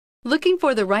Looking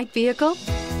for the right vehicle?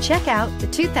 Check out the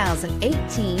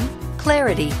 2018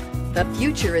 Clarity. The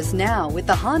future is now with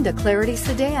the Honda Clarity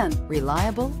sedan.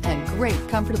 Reliable and great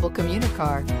comfortable commuter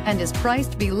car and is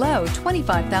priced below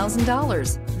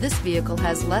 $25,000. This vehicle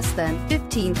has less than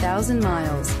 15,000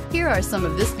 miles. Here are some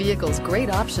of this vehicle's great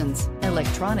options: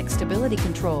 electronic stability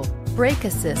control, brake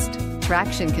assist,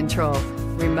 traction control,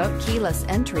 remote keyless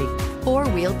entry,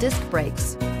 four-wheel disc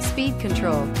brakes, speed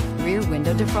control, rear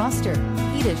window defroster,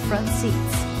 heated front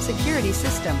seats, security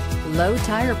system, low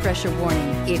tire pressure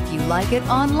warning. If you like it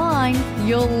online,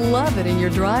 you'll love it in your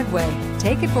driveway.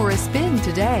 Take it for a spin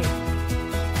today.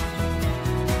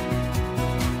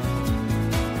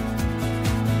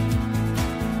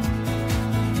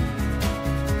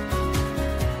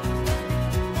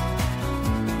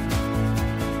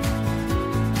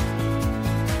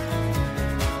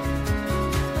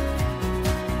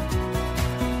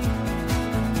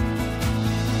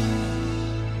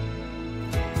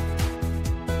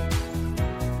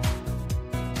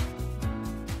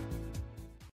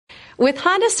 With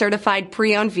Honda certified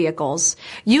pre-owned vehicles,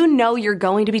 you know you're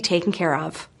going to be taken care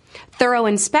of. Thorough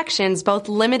inspections, both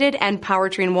limited and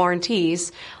powertrain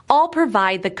warranties, all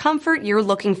provide the comfort you're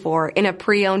looking for in a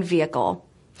pre-owned vehicle.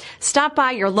 Stop by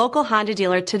your local Honda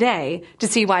dealer today to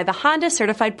see why the Honda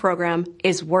certified program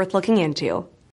is worth looking into.